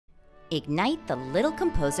Ignite the little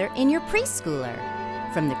composer in your preschooler.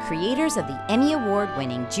 From the creators of the Emmy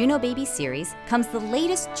Award-winning Juno Baby series comes the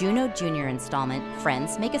latest Juno Junior installment,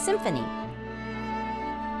 Friends Make a Symphony.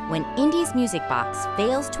 When Indy's Music Box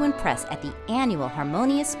fails to impress at the annual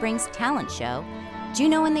Harmonious Springs talent show,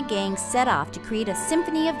 Juno and the gang set off to create a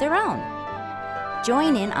symphony of their own.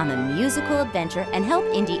 Join in on the musical adventure and help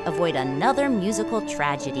Indy avoid another musical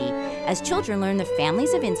tragedy as children learn the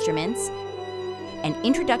families of instruments, an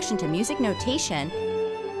introduction to music notation,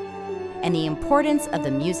 and the importance of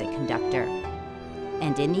the music conductor.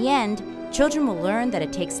 And in the end, children will learn that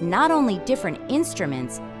it takes not only different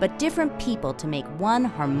instruments, but different people to make one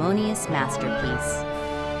harmonious masterpiece.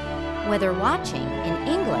 Whether watching in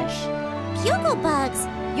English, Bugle bugs,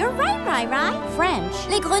 you're right, Rai. French,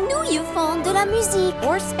 Les grenouilles font de la musique.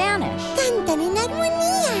 or Spanish, Cantan en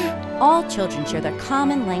armonía. all children share the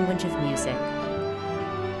common language of music.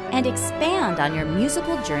 And expand on your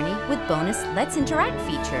musical journey with bonus Let's Interact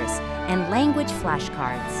features and language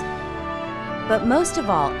flashcards. But most of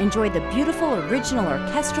all, enjoy the beautiful original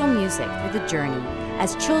orchestral music through the journey,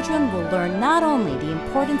 as children will learn not only the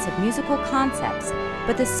importance of musical concepts,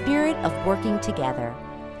 but the spirit of working together.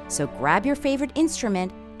 So grab your favorite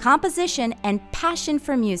instrument, composition, and passion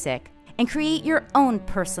for music, and create your own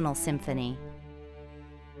personal symphony.